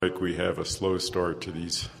like we have a slow start to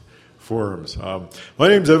these forums. My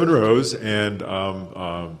name's Evan Rose, and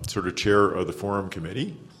I'm sort of chair of the forum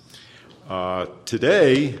committee.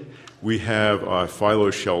 Today, we have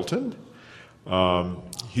Philo Shelton.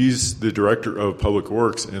 He's the director of Public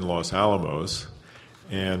Works in Los Alamos.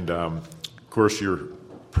 And, of course, you're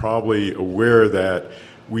probably aware that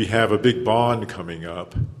we have a big bond coming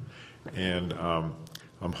up. And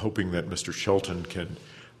I'm hoping that Mr. Shelton can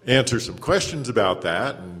answer some questions about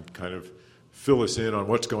that and kind of fill us in on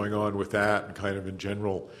what's going on with that and kind of in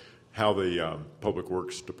general how the Public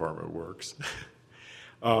Works Department works.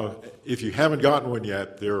 If you haven't gotten one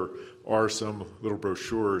yet, there are some little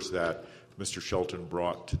brochures that Mr. Shelton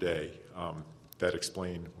brought today that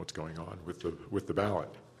explain what's going on with the ballot.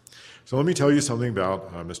 So let me tell you something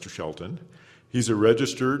about Mr. Shelton. He's a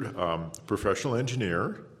registered professional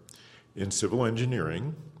engineer in civil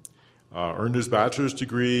engineering, earned his bachelor's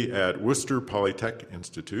degree at Worcester Polytech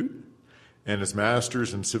Institute, and his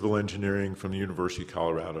master's in civil engineering from the University of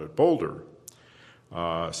Colorado at Boulder.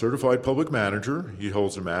 Certified public manager, he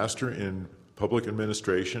holds a master in public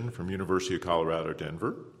administration from University of Colorado,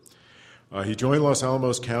 Denver. He joined Los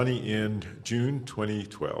Alamos County in June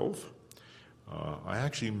 2012. I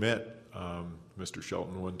actually met Mr.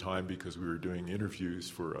 Shelton one time because we were doing interviews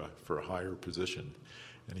for a higher position,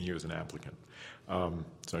 and he was an applicant.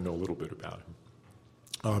 So I know a little bit about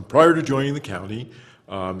him. Prior to joining the county,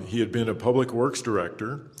 he had been a public works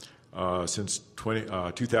director since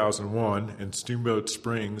 2001 in Steamboat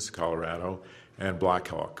Springs, Colorado, and Black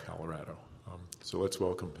Hawk, Colorado. So let's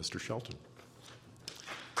welcome Mr. Shelton.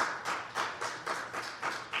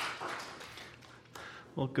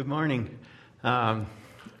 Well, good morning.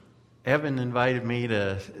 Evan invited me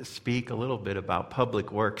to speak a little bit about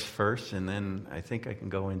public works first, and then I think I can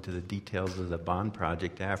go into the details of the bond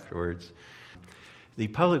project afterwards. The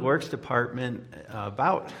Public Works Department,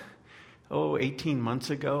 about 18 months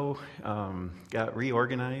ago, got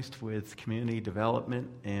reorganized with community development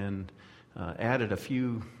and added a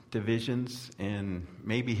few divisions and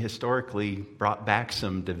maybe historically brought back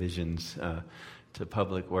some divisions to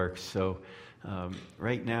Public Works. So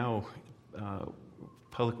right now,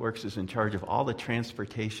 Public Works is in charge of all the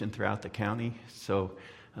transportation throughout the county. So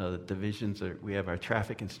the divisions we have our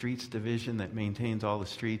Traffic and Streets division that maintains all the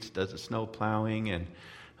streets, does the snow plowing, and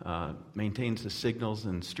maintains the signals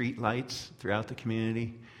and street lights throughout the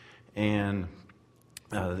community. And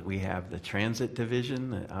we have the Transit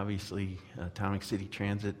division, obviously Atomic City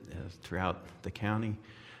Transit throughout the county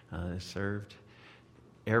is served.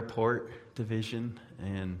 Airport division,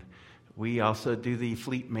 and we also do the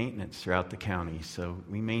fleet maintenance throughout the county. So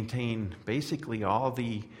we maintain basically all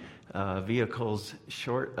the vehicles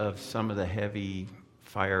short of some of the heavy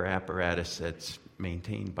fire apparatus that's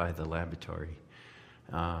maintained by the laboratory.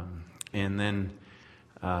 And then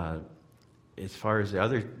as far as the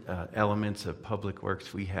other elements of Public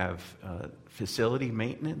Works, we have facility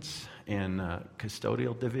maintenance and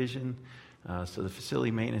custodial division. So the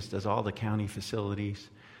facility maintenance does all the county facilities,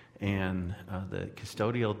 and the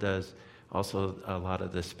custodial does also a lot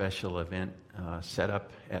of the special event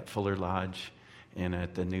setup at Fuller Lodge and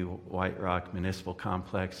at the new White Rock Municipal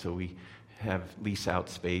Complex. So we have lease out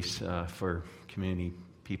space for community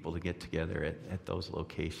people to get together at those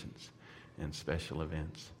locations and special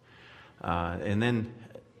events. And then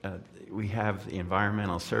we have the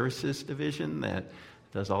Environmental Services Division that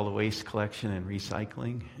does all the waste collection and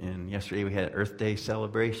recycling. And yesterday we had Earth Day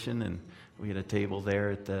celebration, and we had a table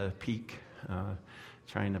there at the peak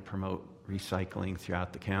trying to promote recycling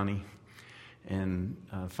throughout the county. And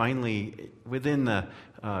finally, within the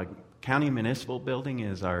county municipal building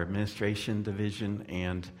is our administration division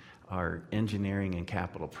and our engineering and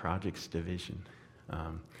capital projects division.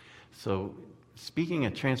 So speaking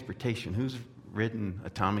of transportation, who's ridden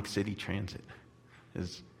Atomic City Transit?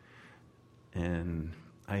 And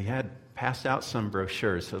I had passed out some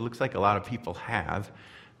brochures, so it looks like a lot of people have,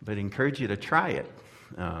 but I encourage you to try it.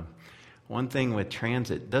 One thing with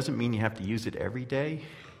transit, doesn't mean you have to use it every day.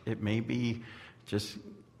 It may be just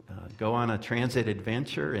go on a transit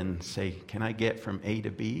adventure and say, can I get from A to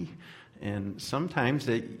B? And sometimes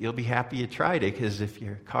you'll be happy you tried it, because if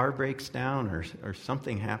your car breaks down or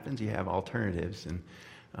something happens, you have alternatives. And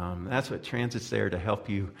that's what transit's there to help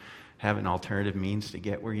you have an alternative means to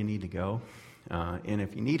get where you need to go. And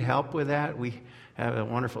if you need help with that, we have a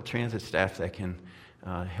wonderful transit staff that can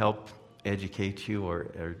help educate you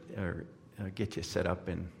or get you set up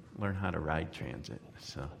and learn how to ride transit.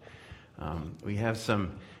 So we have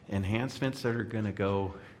some enhancements that are going to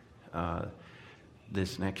go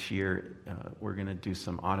this next year. We're going to do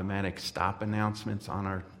some automatic stop announcements on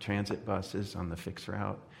our transit buses on the fixed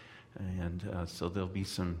route. And so there'll be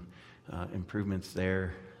some improvements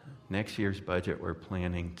there. Next year's budget, we're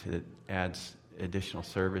planning to add additional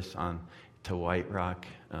service to White Rock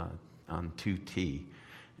on 2T.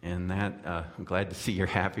 And that, I'm glad to see you're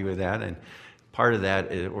happy with that. And part of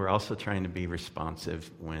that is we're also trying to be responsive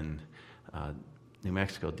when New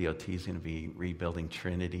Mexico DOT is going to be rebuilding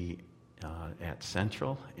Trinity at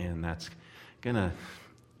Central, and that's going to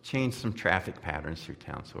change some traffic patterns through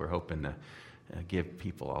town. So we're hoping to give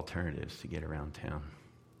people alternatives to get around town.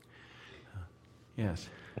 Yes.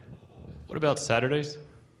 What about Saturdays?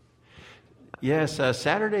 Yes,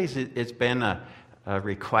 Saturdays it's been a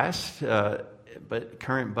request, but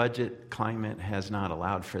current budget climate has not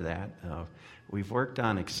allowed for that. We've worked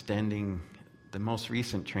on extending. The most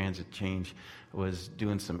recent transit change was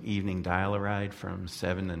doing some evening dial-a-ride from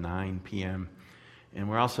 7 to 9 p.m. And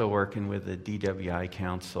we're also working with the DWI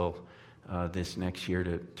Council this next year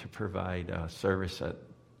to provide service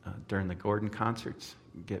during the Gordon concerts,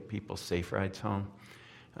 get people safe rides home.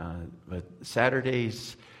 But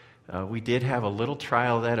Saturdays, we did have a little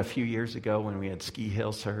trial of that a few years ago when we had Ski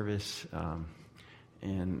Hill service,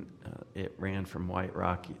 and it ran from White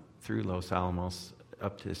Rock through Los Alamos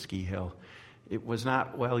up to Ski Hill. It was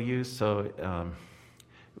not well used, so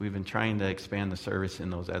we've been trying to expand the service in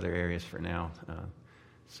those other areas for now.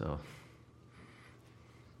 So,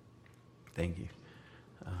 thank you.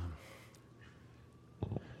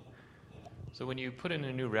 So when you put in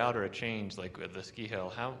a new route or a change, like with the Ski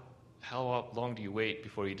Hill, how long do you wait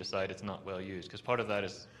before you decide it's not well used? Because part of that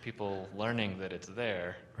is people learning that it's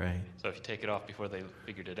there. Right. So if you take it off before they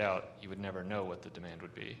figured it out, you would never know what the demand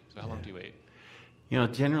would be. So how long do you wait? You know,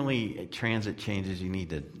 generally, at transit changes, you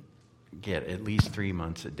need to get at least 3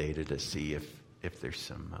 months of data to see if there's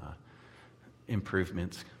some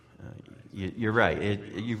improvements. You're right.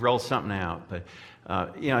 You roll something out. But,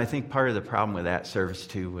 I think part of the problem with that service,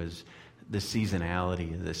 too, was the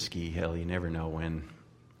seasonality of the Ski Hill. You never know when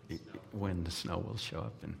the snow will show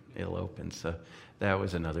up and it'll open. So that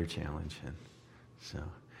was another challenge. And so,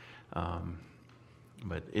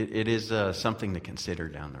 but it is something to consider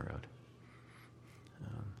down the road.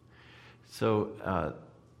 So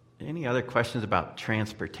any other questions about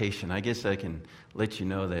transportation? I guess I can let you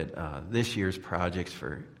know that this year's projects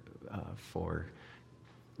for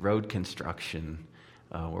road construction,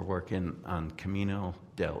 we're working on Camino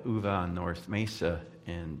del Uva on North Mesa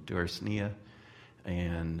and Dursnia,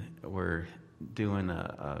 and we're doing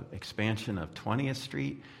a expansion of 20th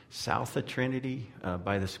Street south of Trinity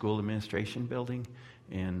by the school administration building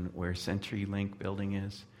and where CenturyLink building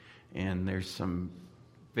is. And there's some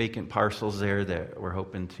vacant parcels there that we're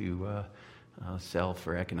hoping to sell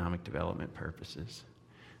for economic development purposes.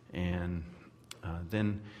 And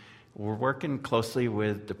then we're working closely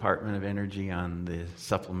with Department of Energy on the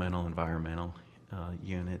supplemental environmental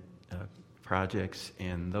unit projects,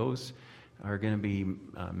 and those are going to be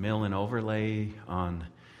mill and overlay on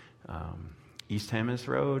East Hemis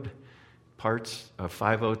Road, parts of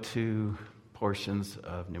 502, portions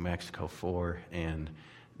of New Mexico 4, and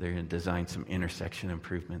they're going to design some intersection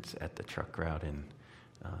improvements at the truck route in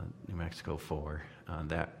New Mexico 4.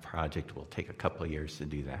 That project will take a couple of years to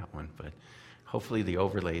do that one, but hopefully the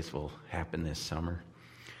overlays will happen this summer.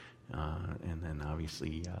 And then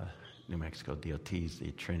obviously New Mexico DOT's,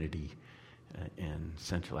 the Trinity and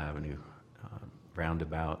Central Avenue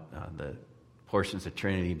roundabout. The portions of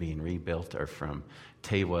Trinity being rebuilt are from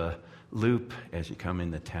Tewa Loop as you come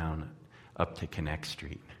into town up to Connect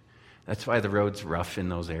Street. That's why the road's rough in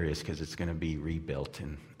those areas, because it's going to be rebuilt,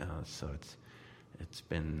 and so it's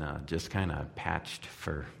been just kind of patched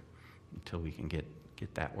until we can get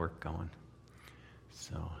that work going.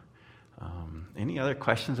 So, any other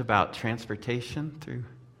questions about transportation through?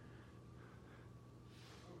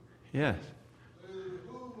 Yes. Who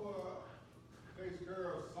takes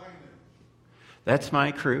care of signage? That's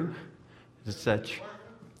my crew. It's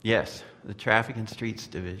yes, the Traffic and Streets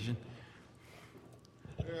Division.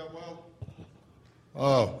 Yeah,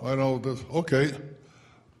 well, I know this. Okay.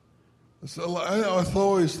 So I've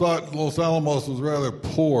always thought Los Alamos was rather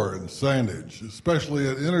poor in signage, especially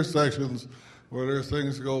at intersections where there's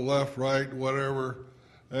things that go left, right, whatever.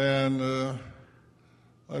 And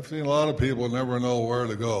I've seen a lot of people never know where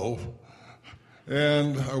to go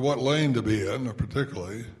or what lane to be in,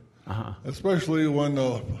 particularly, especially when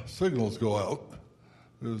the signals go out.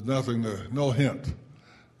 There's no hint.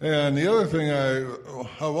 And the other thing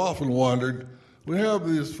I've often wondered, we have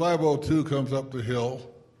these 502 comes up the hill,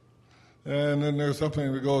 and then there's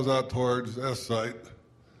something that goes out towards S-Site.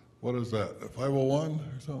 What is that, a 501 or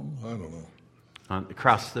something? I don't know.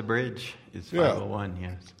 Across the bridge is 501,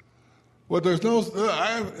 yes. But there's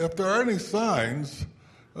if there are any signs,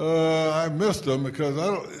 I missed them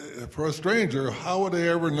because for a stranger, how would they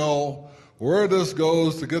ever know where this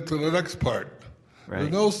goes to get to the next part? Right.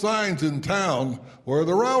 There's no signs in town where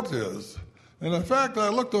the route is. And in fact, I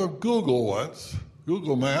looked on Google once,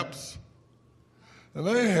 Google Maps, and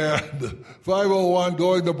they had 501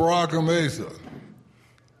 going to Barranca Mesa.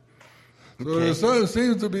 So Okay. there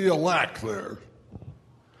seems to be a lack there.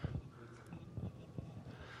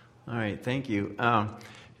 All right, thank you.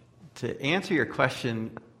 To answer your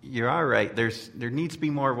question, you are right. There needs to be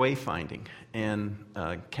more wayfinding, and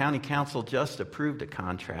County Council just approved a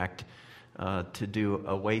contract to do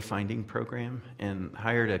a wayfinding program and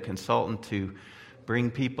hired a consultant to bring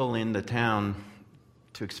people into town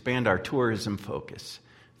to expand our tourism focus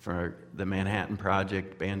for the Manhattan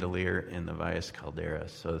Project, Bandelier, and the Valles Caldera.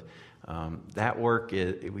 So that work,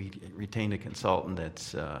 we retained a consultant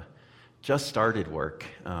that's just started work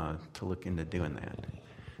to look into doing that.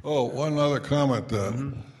 Oh, one other comment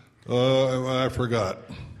then. I forgot.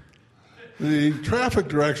 The traffic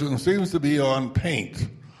direction seems to be on paint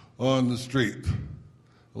on the street.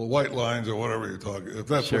 The white lines or whatever you're talking, if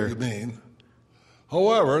that's Sure. what you mean.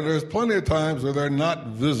 However, there's plenty of times where they're not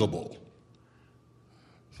visible.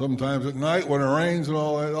 Sometimes at night when it rains and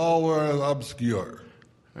all that, all are obscure.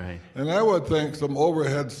 Right. And I would think some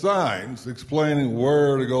overhead signs explaining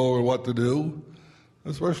where to go and what to do,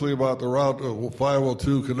 especially about the route of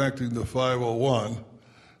 502 connecting to 501.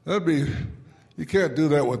 You can't do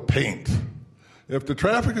that with paint. If the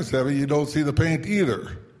traffic is heavy, you don't see the paint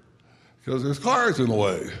either because there's cars in the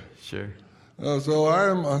way. Sure. So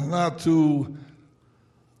I'm not too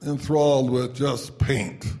enthralled with just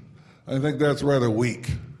paint. I think that's rather weak.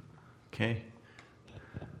 Okay.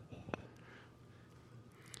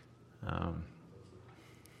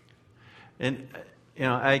 And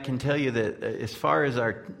I can tell you that as far as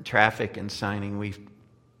our traffic and signing, we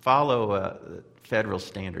follow federal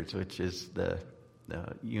standards, which is the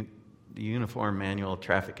Uniform Manual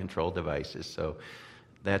Traffic Control Devices. So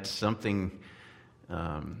that's something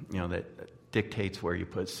that dictates where you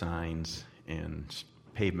put signs and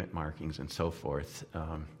pavement markings and so forth.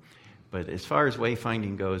 But as far as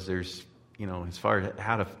wayfinding goes, there's as far as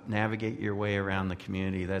how to navigate your way around the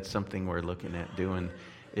community, that's something we're looking at doing.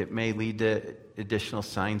 It may lead to additional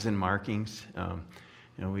signs and markings.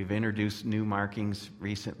 We've introduced new markings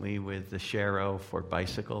recently with the Shero for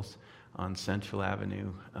bicycles on Central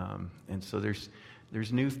Avenue, and so there's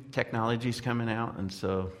new technologies coming out, and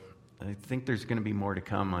so I think there's going to be more to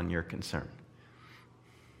come on your concern.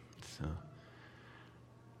 So,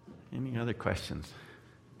 any other questions?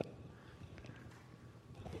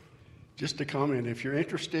 Just a comment, if you're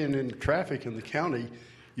interested in traffic in the county,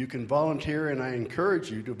 you can volunteer, and I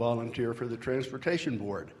encourage you to volunteer for the Transportation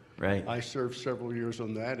Board. Right. I served several years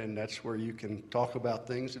on that, and that's where you can talk about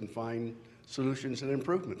things and find solutions and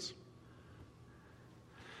improvements.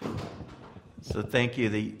 So thank you.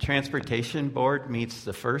 The Transportation Board meets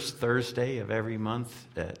the first Thursday of every month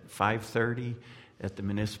at 5:30 at the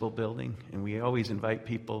municipal building, and we always invite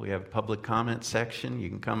people. We have a public comment section. You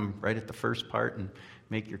can come right at the first part and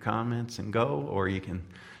make your comments and go, or you can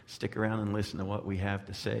stick around and listen to what we have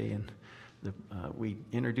to say. And we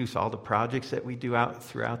introduce all the projects that we do out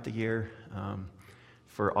throughout the year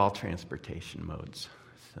for all transportation modes.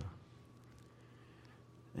 So,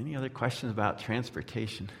 any other questions about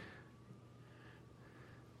transportation?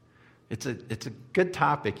 It's a good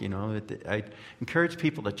topic, I encourage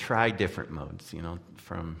people to try different modes,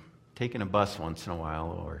 from taking a bus once in a while,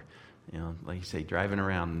 or, like you say, driving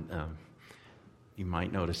around. You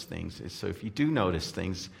might notice things. So if you do notice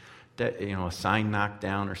things, that a sign knocked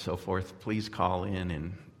down or so forth, please call in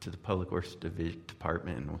and to the Public Works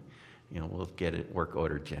Department, and we'll get a work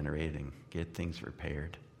order generated and get things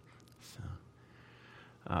repaired.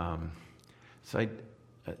 So I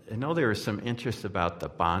know there was some interest about the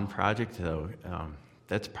bond project, though.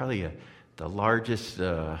 That's probably the largest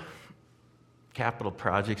capital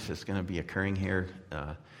projects that's going to be occurring here.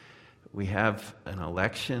 We have an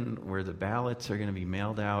election where the ballots are going to be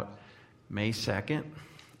mailed out May 2nd.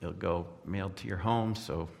 It'll go mailed to your home,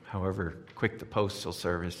 so however quick the postal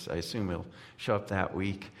service, I assume it'll show up that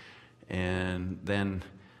week. And then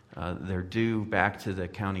they're due back to the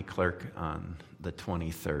county clerk on the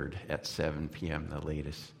 23rd at 7 p.m., the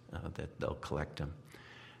latest that they'll collect them.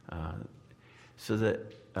 So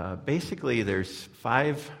that basically there's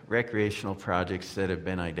 5 recreational projects that have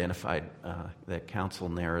been identified that council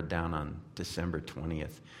narrowed down on December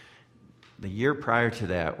 20th. The year prior to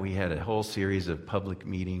that, we had a whole series of public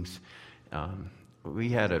meetings. We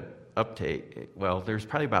had an update. Well, there's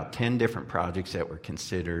probably about 10 different projects that were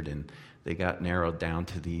considered, and they got narrowed down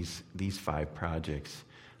to these 5 projects.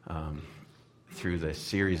 through the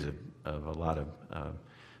series of a lot of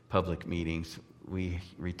public meetings. We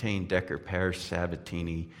retained Decker Parrish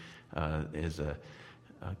Sabatini as a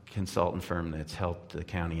consultant firm that's helped the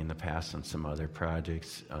county in the past on some other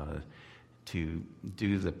projects to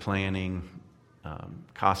do the planning,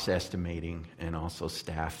 cost estimating, and also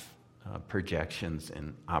staff projections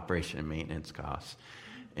and operation and maintenance costs.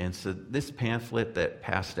 And so this pamphlet that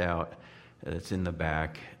passed out, that's in the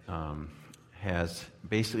back, has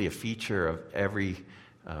basically a feature of every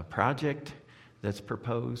project that's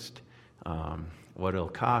proposed, what it'll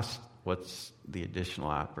cost, what's the additional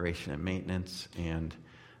operation and maintenance, and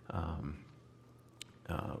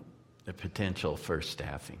the potential for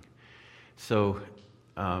staffing. So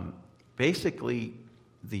basically,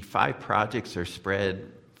 the 5 projects are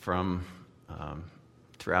spread from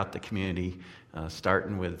throughout the community,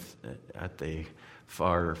 starting with at the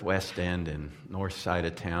far west end and north side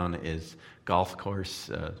of town is golf course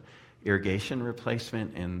irrigation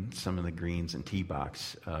replacement and some of the greens and tee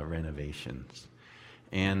box renovations.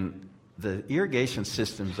 And the irrigation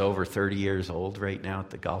system's over 30 years old right now at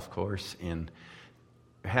the golf course, and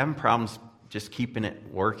we're having problems just keeping it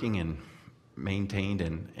working and maintained,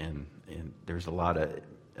 and there's a lot of,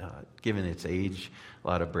 given its age, a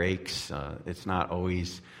lot of breaks. It's not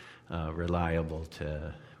always reliable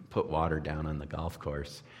to put water down on the golf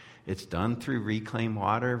course. It's done through reclaimed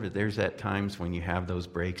water, but there's at times when you have those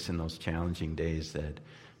breaks and those challenging days that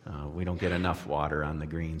we don't get enough water on the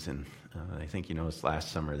greens. And I think you noticed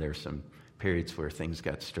last summer there were some periods where things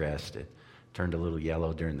got stressed. It turned a little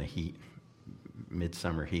yellow during the heat,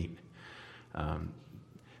 midsummer heat.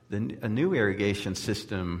 A new irrigation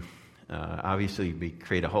system, obviously, we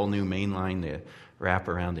create a whole new main line to wrap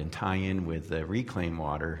around and tie in with the reclaimed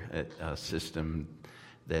water system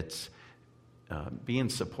that's being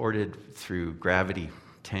supported through gravity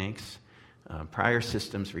tanks. Prior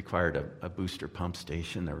systems required a booster pump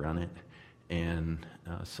station to run it, and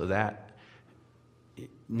so that it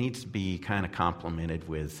needs to be kind of complemented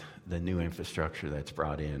with the new infrastructure that's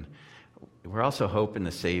brought in. We're also hoping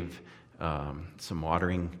to save some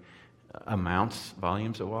watering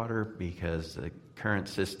volumes of water, because the current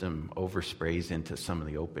system oversprays into some of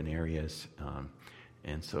the open areas,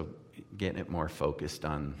 and so getting it more focused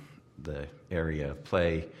on the area of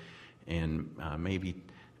play, and maybe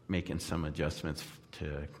making some adjustments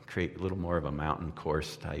to create a little more of a mountain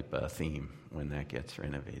course type theme when that gets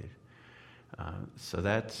renovated. So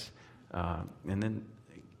that's, and then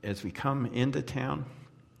as we come into town,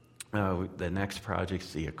 the next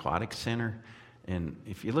project's the Aquatic Center. And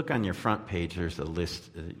if you look on your front page, there's a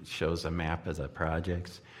list that shows a map of the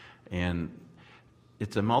projects. And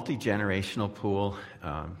it's a multi-generational pool.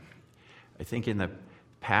 I think in the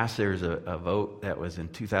past there was a vote that was in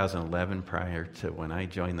 2011 prior to when I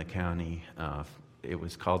joined the county. It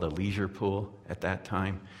was called a leisure pool at that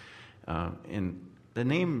time. And the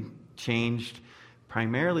name changed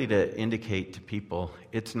primarily to indicate to people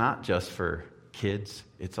it's not just for kids,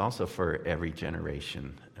 it's also for every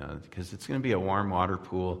generation, because it's going to be a warm water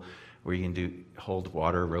pool where you can hold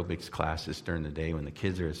water aerobics classes during the day when the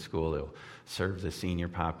kids are at school. It'll serve the senior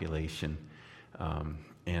population,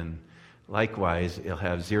 and likewise it'll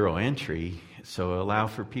have zero entry, so it'll allow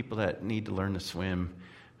for people that need to learn to swim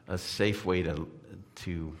a safe way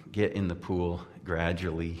to get in the pool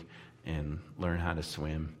gradually and learn how to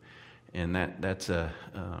swim. And that's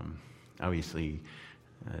obviously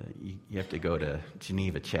you have to go to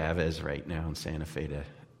Geneva Chavez right now in Santa Fe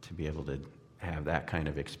to be able to have that kind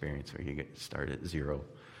of experience where you start at zero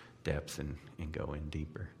depths and go in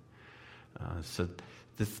deeper. So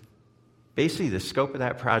basically the scope of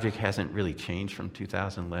that project hasn't really changed from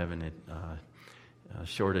 2011,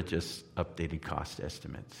 short of just updated cost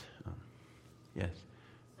estimates. Yes?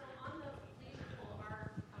 So on the leisure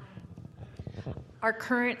pool, our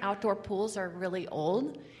current outdoor pools are really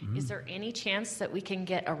old. Mm-hmm. Is there any chance that we can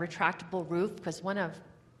get a retractable roof? Because one of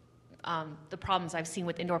the problems I've seen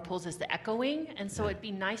with indoor pools is the echoing, and so it'd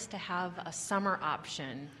be nice to have a summer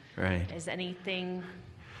option. Right. Is anything...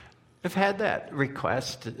 I've had that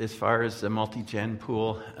request as far as the multi-gen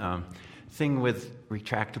pool. Thing with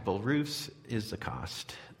retractable roofs is the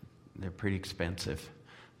cost. They're pretty expensive.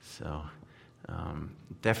 So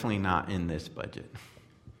definitely not in this budget.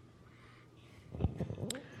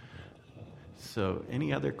 So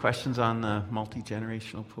any other questions on the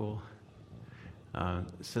multi-generational pool?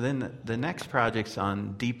 So then the next project's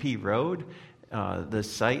on DP Road. The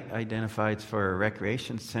site identified for a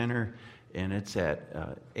recreation center, and it's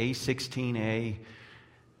at A16A.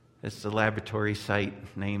 It's the laboratory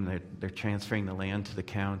site name. They're transferring the land to the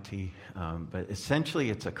county. But essentially,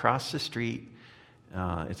 it's across the street.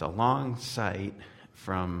 It's a long site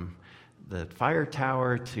from the fire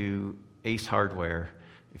tower to Ace Hardware,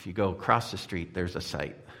 if you go across the street, there's a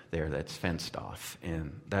site there that's fenced off,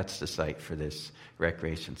 and that's the site for this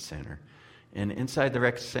recreation center. And inside the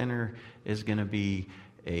rec center is going to be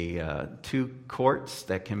 2 courts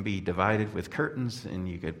that can be divided with curtains, and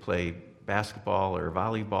you could play basketball or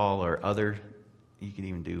volleyball or other. You can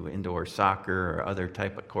even do indoor soccer or other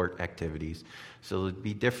type of court activities. So there'd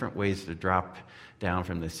be different ways to drop down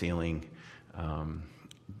from the ceiling,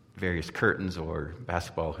 various curtains or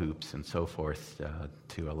basketball hoops and so forth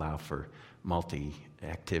to allow for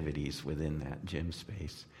multi-activities within that gym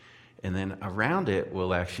space. And then around it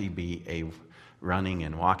will actually be a running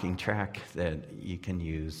and walking track that you can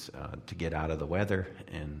use to get out of the weather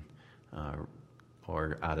and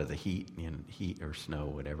or out of the heat, heat or snow,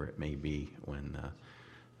 whatever it may be when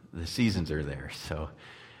the seasons are there. So,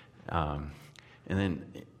 and then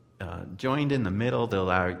joined in the middle,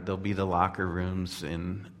 there'll be the locker rooms,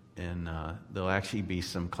 and there'll actually be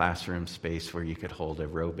some classroom space where you could hold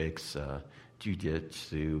aerobics,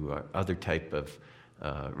 jiu-jitsu, other type of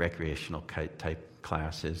recreational type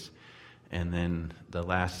classes. And then the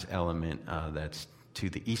last element that's to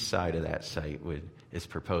the east side of that site is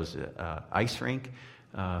proposed ice rink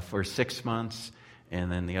for 6 months, and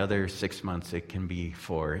then the other 6 months it can be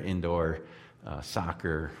for indoor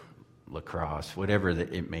soccer, lacrosse, whatever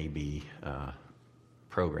it may be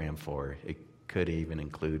programmed for. It could even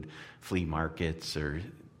include flea markets or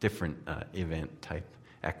different event type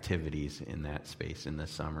activities in that space in the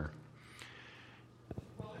summer.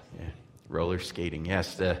 Yeah. Roller skating,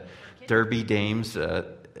 yes. The Derby Dames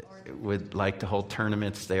would like to hold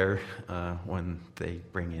tournaments there when they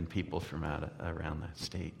bring in people from around the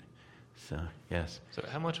state. So, yes. So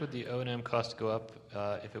how much would the O&M cost go up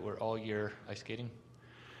if it were all year ice skating?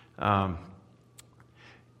 I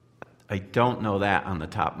don't know that on the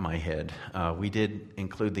top of my head. We did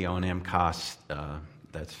include the O&M costs.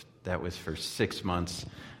 That was for 6 months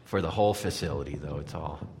for the whole facility, though. It's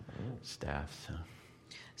all staff.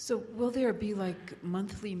 So will there be like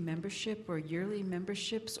monthly membership or yearly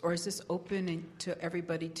memberships, or is this open to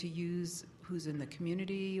everybody to use who's in the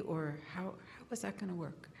community, or how is that going to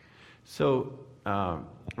work? So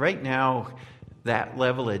right now, that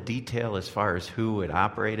level of detail as far as who would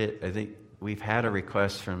operate it, I think we've had a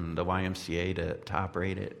request from the YMCA to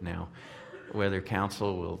operate it. Now, whether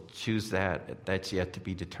council will choose that's yet to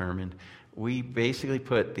be determined. We basically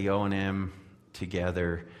put the O&M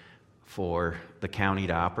together for the county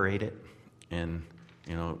to operate it, and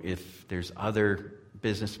if there's other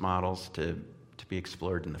business models to be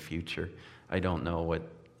explored in the future, I don't know what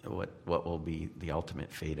will be the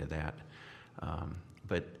ultimate fate of that.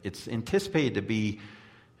 But it's anticipated to be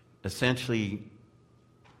essentially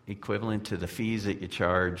equivalent to the fees that you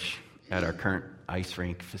charge at our current ice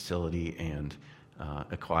rink facility and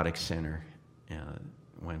aquatic center.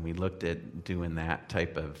 When we looked at doing that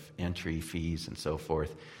type of entry fees and so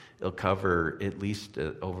forth, it'll cover at least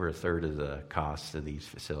over a third of the costs of these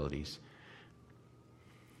facilities.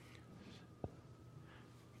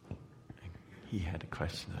 He had a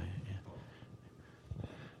question.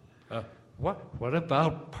 What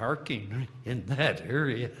about parking in that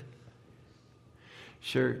area?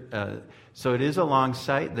 Sure. So it is a long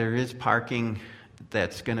site. There is parking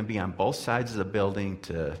that's going to be on both sides of the building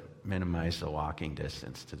to minimize the walking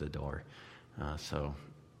distance to the door.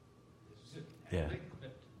 Yeah.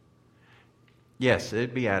 Yes,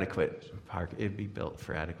 it'd be adequate it'd be built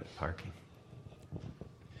for adequate parking.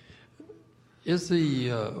 What's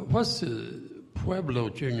the Pueblo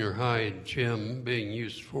Junior High gym being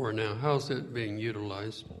used for now? How's it being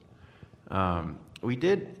utilized? We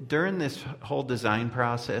did, during this whole design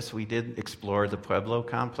process, we did explore the Pueblo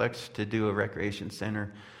complex to do a recreation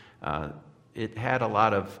center. It had a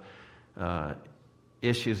lot of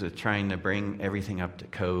issues with trying to bring everything up to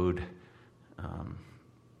code,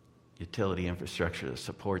 utility infrastructure to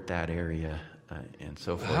support that area, and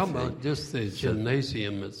so forth. How about just the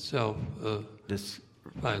gymnasium itself,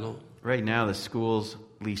 Philo? Right now, the schools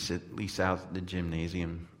lease out the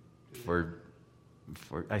gymnasium for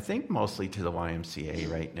I think mostly to the YMCA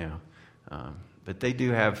right now. But they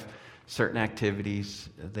do have certain activities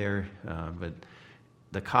there. But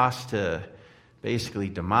the cost to basically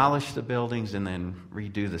demolish the buildings and then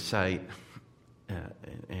redo the site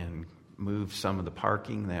and move some of the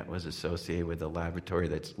parking that was associated with the laboratory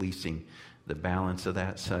that's leasing the balance of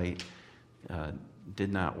that site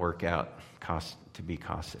did not work out to be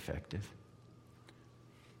cost effective.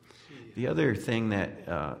 The other thing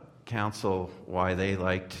that council, why they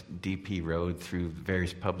liked DP Road through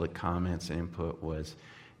various public comments and input, was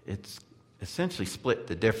it's essentially split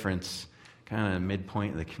the difference kind of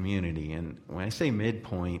midpoint of the community. And when I say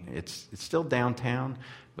midpoint, it's still downtown,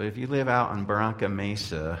 but if you live out on Barranca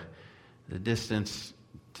Mesa, the distance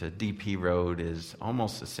to DP Road is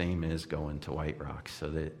almost the same as going to White Rock. So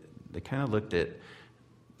they kind of looked at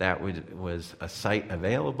that was a site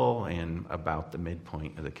available and about the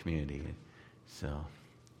midpoint of the community. So,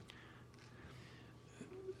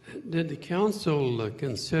 did the council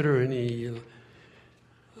consider any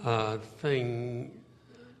thing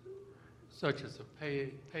such as a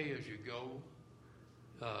pay-as-you-go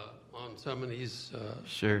on some of these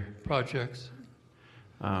sure. projects?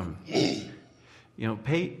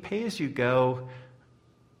 Pay-as-you-go,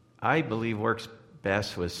 I believe, works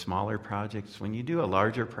best with smaller projects. When you do a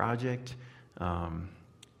larger project,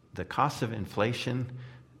 the cost of inflation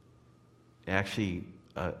actually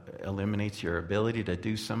eliminates your ability to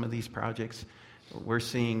do some of these projects. We're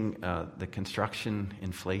seeing the construction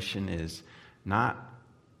inflation is not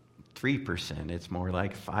 3%, it's more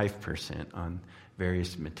like 5% on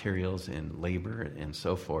various materials and labor and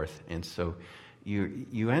so forth. And so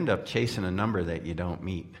you end up chasing a number that you don't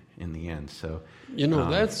meet in the end. So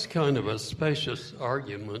that's kind of a spacious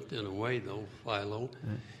argument in a way, though, Philo.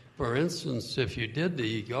 For instance, if you did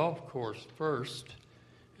the golf course first,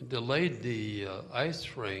 delayed the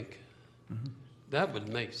ice rink, that would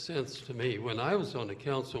make sense to me. When I was on the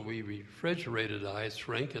council, we refrigerated the ice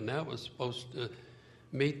rink, and that was supposed to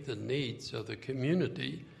meet the needs of the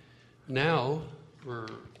community. Now we're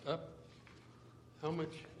up. How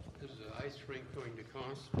much is the ice rink going to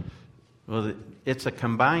cost? Well, it's a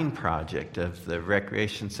combined project of the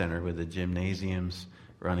recreation center with the gymnasiums,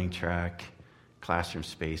 running track, classroom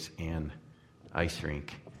space, and ice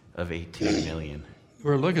rink of $18 million.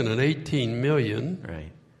 We're looking at $18 million.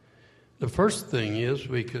 Right. The first thing is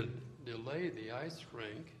we could delay the ice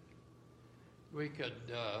rink. We could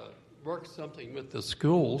work something with the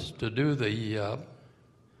schools to do the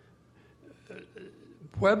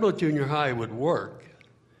Pueblo Junior High would work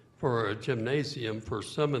for a gymnasium for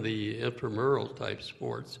some of the intramural type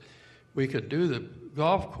sports. We could do the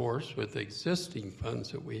golf course with the existing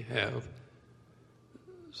funds that we have.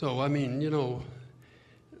 So, I mean,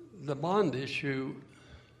 the bond issue,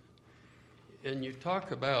 and you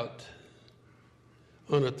talk about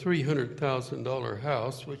on a $300,000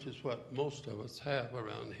 house, which is what most of us have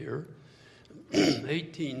around here,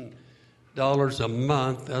 $18 a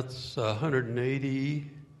month, that's $180.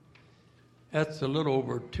 That's a little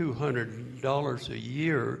over $200 a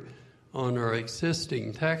year on our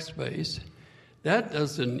existing tax base. That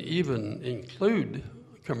doesn't even include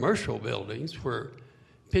commercial buildings where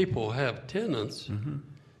people have tenants.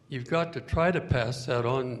 You've got to try to pass that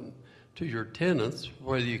on to your tenants,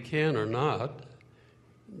 whether you can or not,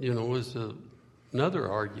 is another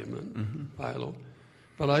argument, Philo.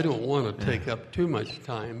 But I don't want to take up too much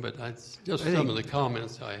time, but that's just some of the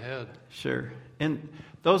comments I had. Sure. And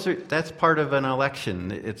that's part of an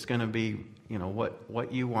election. It's going to be,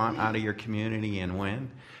 what you want out of your community and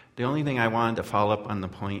when. The only thing I wanted to follow up on the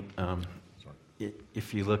point,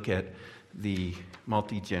 if you look at the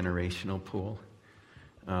multi-generational pool,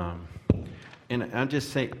 and I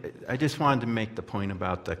just wanted to make the point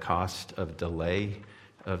about the cost of delay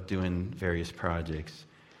of doing various projects.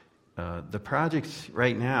 The projects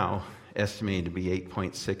right now estimated to be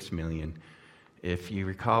 $8.6 million. If you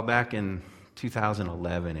recall, back in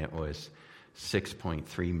 2011, it was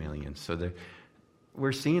 $6.3 million. So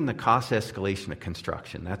we're seeing the cost escalation of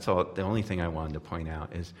construction. That's all. The only thing I wanted to point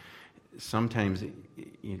out is sometimes,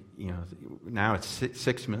 now it's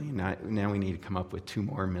 $6 million. Now we need to come up with $2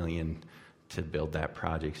 more million to build that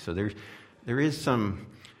project. So there is some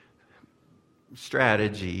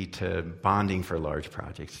strategy to bonding for large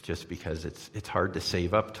projects, just because it's hard to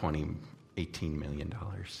save up $18 million.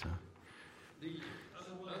 So. The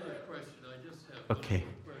other question, I just have okay.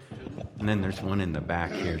 one question. And then there's one in the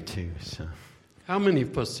back here too. So, how many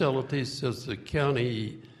facilities does the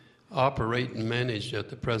county operate and manage at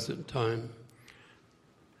the present time?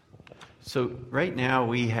 So right now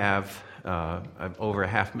we have over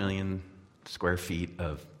 500,000 square feet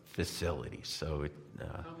of facilities. So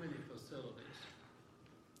how many facilities?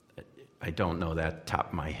 I don't know that top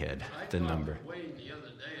of my head, the number. I talked to Wayne the other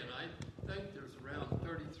day, and I think there's around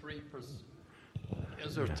 33%.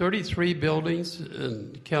 Is there 33 buildings,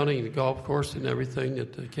 and counting the golf course and everything,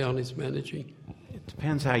 that the county's managing? It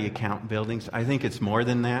depends how you count buildings. I think it's more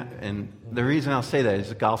than that. And the reason I'll say that is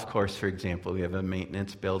the golf course, for example, we have a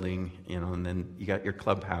maintenance building, and then you got your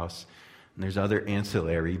clubhouse, and there's other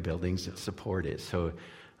ancillary buildings that support it. So it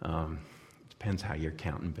depends how you're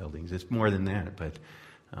counting buildings. It's more than that, but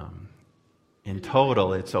in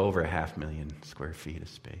total, it's over 500,000 square feet of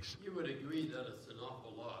space. You would agree that it's an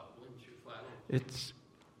awful lot, wouldn't you, Philo?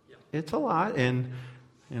 It's a lot, and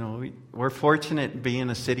we're fortunate being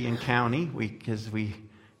a city and county because we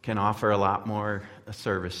can offer a lot more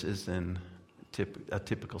services than a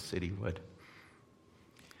typical city would.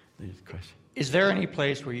 There's a question. Is there any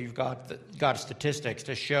place where you've got statistics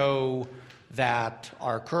to show that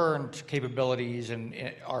our current capabilities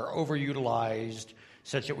are overutilized,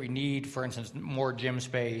 such that we need, for instance, more gym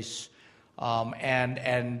space,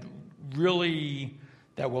 and really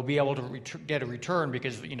that we'll be able to get a return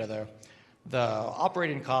because the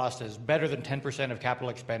operating cost is better than 10% of capital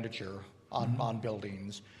expenditure on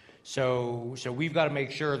buildings. So we've got to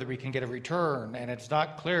make sure that we can get a return, and it's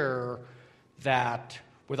not clear that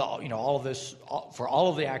with all of this, for all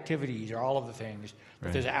of the activities or all of the things,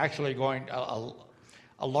 that there's actually going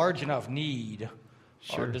a large enough need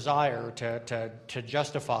or desire to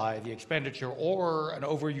justify the expenditure or an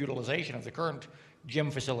overutilization of the current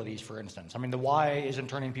gym facilities, for instance. I mean, the Y isn't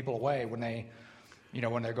turning people away when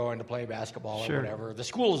they're going to play basketball or whatever. The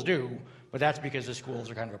schools do, but that's because the schools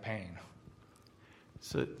are kind of a pain.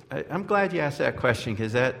 So I'm glad you asked that question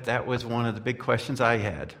because that was one of the big questions I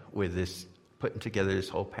had with this, putting together this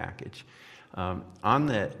whole package. On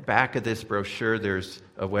the back of this brochure, there's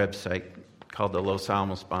a website called the Los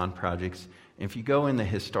Alamos Bond Projects. If you go in the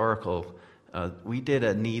historical, we did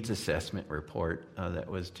a needs assessment report that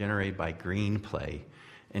was generated by Green Play,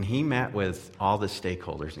 and he met with all the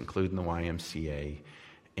stakeholders, including the YMCA,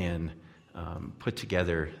 and put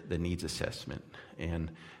together the needs assessment.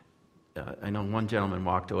 And I know one gentleman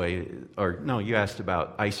walked away, you asked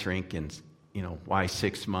about ice rink and why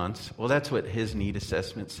 6 months? Well, that's what his need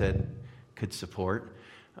assessment said could support.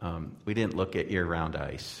 We didn't look at year-round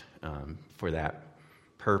ice for that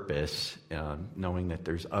purpose, knowing that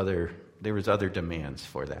there was other demands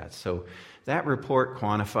for that. So that report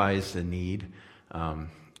quantifies the need.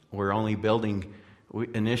 We're only building.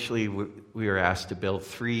 Initially, we were asked to build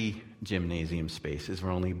 3 gymnasium spaces.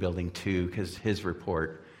 We're only building 2 because his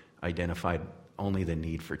report identified only the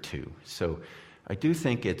need for 2. So I do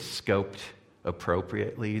think it's scoped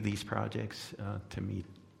appropriately, these projects, to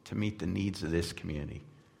meet the needs of this community.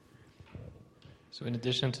 So in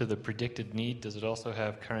addition to the predicted need, does it also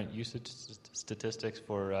have current usage statistics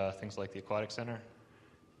for things like the aquatic center?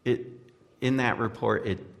 In that report,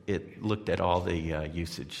 it looked at all the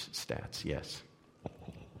usage stats, yes.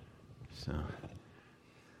 So.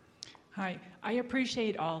 Hi, I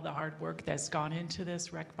appreciate all the hard work that's gone into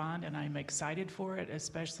this rec bond, and I'm excited for it,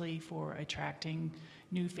 especially for attracting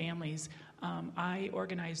new families. I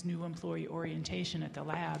organize new employee orientation at the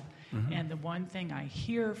lab, and the one thing I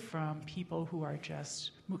hear from people who are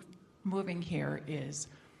just moving here is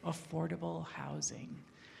affordable housing.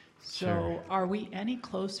 So are we any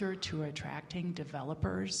closer to attracting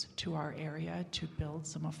developers to our area to build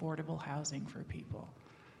some affordable housing for people?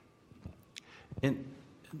 And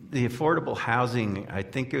the affordable housing, I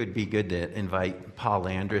think it would be good to invite Paul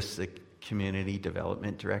Landris, the community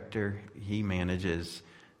development director. He manages,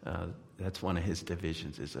 that's one of his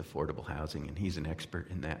divisions, is affordable housing, and he's an expert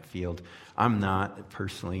in that field. I'm not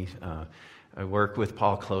personally. I work with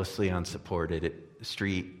Paul closely on supported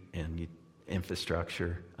street and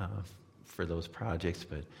infrastructure for those projects,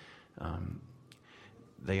 but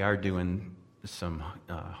they are doing some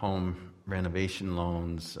home renovation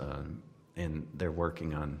loans, and they're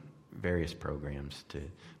working on various programs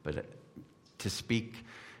but to speak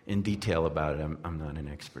in detail about it, I'm not an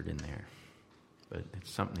expert in there, but it's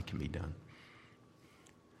something that can be done.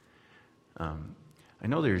 I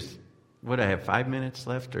know I have 5 minutes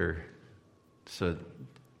left, so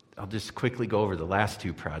I'll just quickly go over the last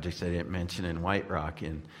 2 projects I didn't mention in White Rock.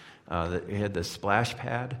 And we had the splash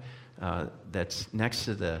pad that's next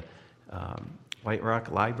to the White Rock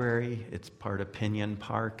Library. It's part of Pinion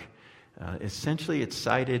Park. Essentially, it's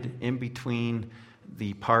sited in between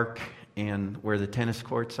the park and where the tennis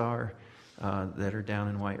courts are that are down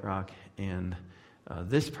in White Rock. And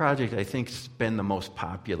this project, I think, has been the most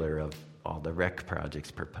popular of all the rec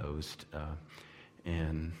projects proposed.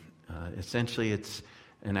 Essentially, it's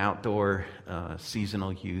an outdoor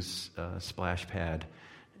seasonal use splash pad,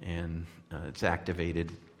 and it's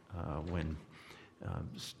activated when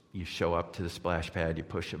you show up to the splash pad, you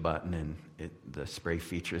push a button, and the spray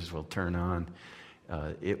features will turn on.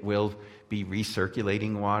 It will be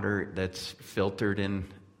recirculating water that's filtered and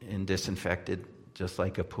disinfected, just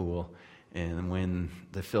like a pool. And when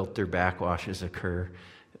the filter backwashes occur,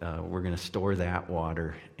 we're going to store that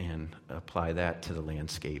water and apply that to the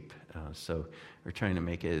landscape. So we're trying to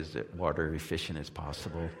make it as water efficient as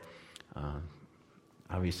possible.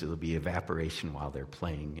 Obviously, there'll be evaporation while they're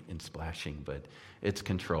playing and splashing, but it's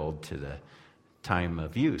controlled to the time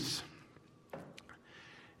of use.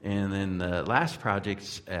 And then the last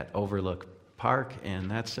project's at Overlook Park, and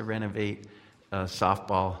that's to renovate a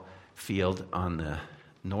softball field on the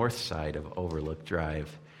north side of Overlook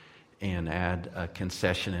Drive and add a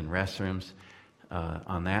concession and restrooms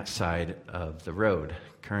on that side of the road.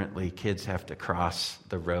 Currently, kids have to cross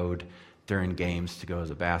the road during games to go to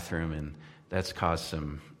the bathroom, and that's caused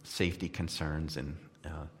some safety concerns, and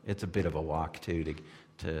it's a bit of a walk, too,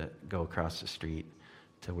 to go across the street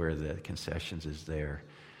to where the concessions is there.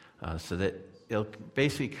 So that it'll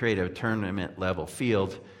basically create a tournament-level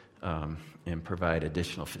field and provide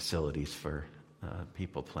additional facilities for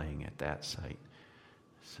people playing at that site.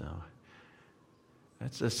 So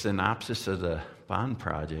that's a synopsis of the bond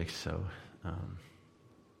project. So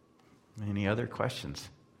any other questions?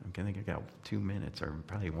 I think I got 2 minutes, or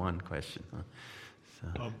probably one question.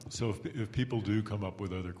 So if people do come up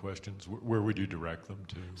with other questions, where would you direct them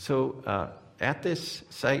to? So at this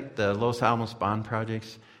site, the Los Alamos Bond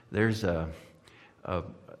Projects, there's a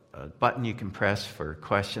button you can press for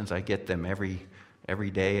questions. I get them every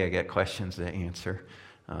day. I get questions to answer.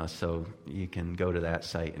 So you can go to that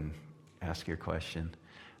site and ask your question.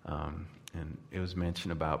 And it was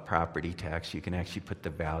mentioned about property tax. You can actually put the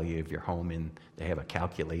value of your home in. They have a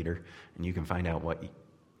calculator, and you can find out what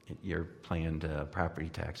your planned property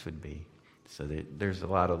tax would be. So there's a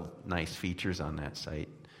lot of nice features on that site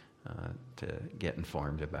to get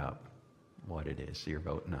informed about what it is you're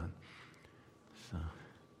voting on. So.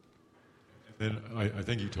 Then I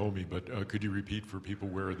think you told me, but could you repeat for people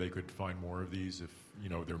where they could find more of these if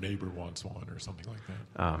their neighbor wants one or something like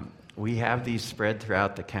that? We have these spread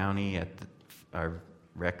throughout the county at our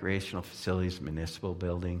recreational facilities, municipal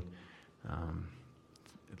building,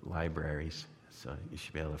 libraries. So you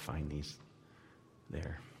should be able to find these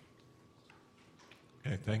there.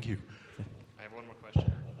 Okay, thank you. I have one more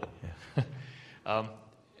question. Yeah.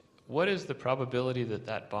 What is the probability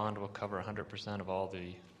that bond will cover 100% of all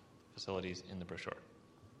the facilities in the brochure?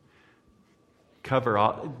 Cover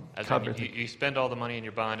all. You spend all the money in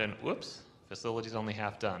your bond, and whoops, facility's only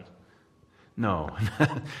half done. No.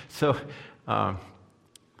 So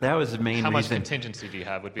that was the main reason. How much contingency do you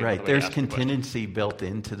have? Would be right. Another way to There's ask the contingency built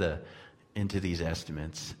into these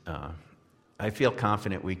estimates. I feel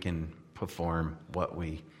confident we can perform what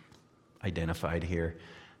we identified here.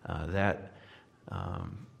 That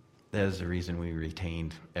is the reason we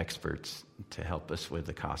retained experts to help us with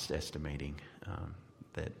the cost estimating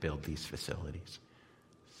that build these facilities.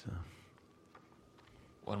 So.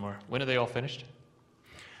 One more. When are they all finished?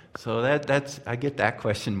 So that's I get that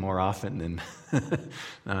question more often than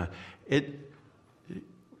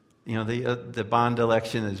the bond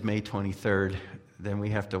election is May 23rd. Then we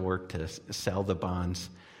have to work to sell the bonds.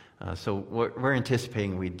 So we're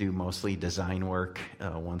anticipating we do mostly design work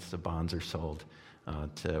once the bonds are sold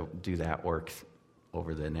to do that work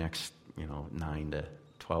over the next 9 to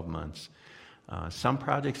 12 months. Some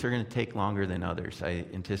projects are going to take longer than others. I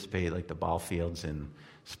anticipate like the ball fields and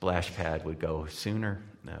splash pad would go sooner.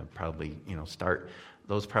 Probably start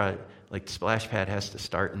those like splash pad has to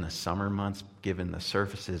start in the summer months, given the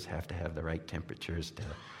surfaces have to have the right temperatures to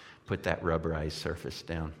put that rubberized surface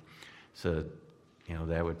down. So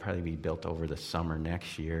that would probably be built over the summer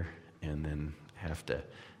next year, and then I'm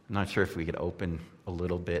not sure if we could open a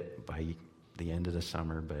little bit by the end of the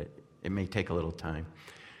summer, but it may take a little time.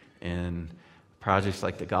 And projects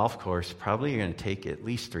like the golf course probably are going to take at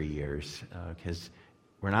least 3 years because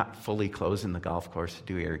we're not fully closing the golf course to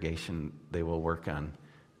do irrigation. They will work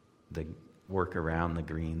around the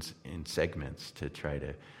greens in segments to try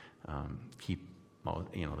to keep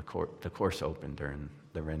the course open during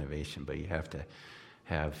the renovation, but you have to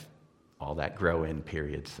have all that grow-in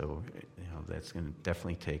period. So that's going to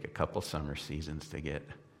definitely take a couple summer seasons to get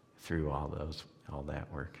through all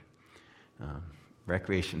that work.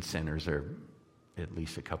 Recreation centers are at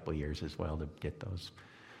least a couple years as well to get those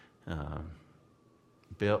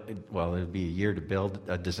built. Well, it'll be a year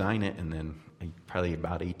to design it, and then probably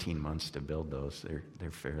about 18 months to build those.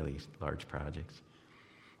 They're fairly large projects.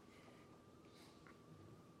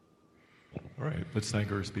 All right, let's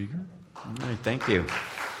thank our speaker. All right, thank you.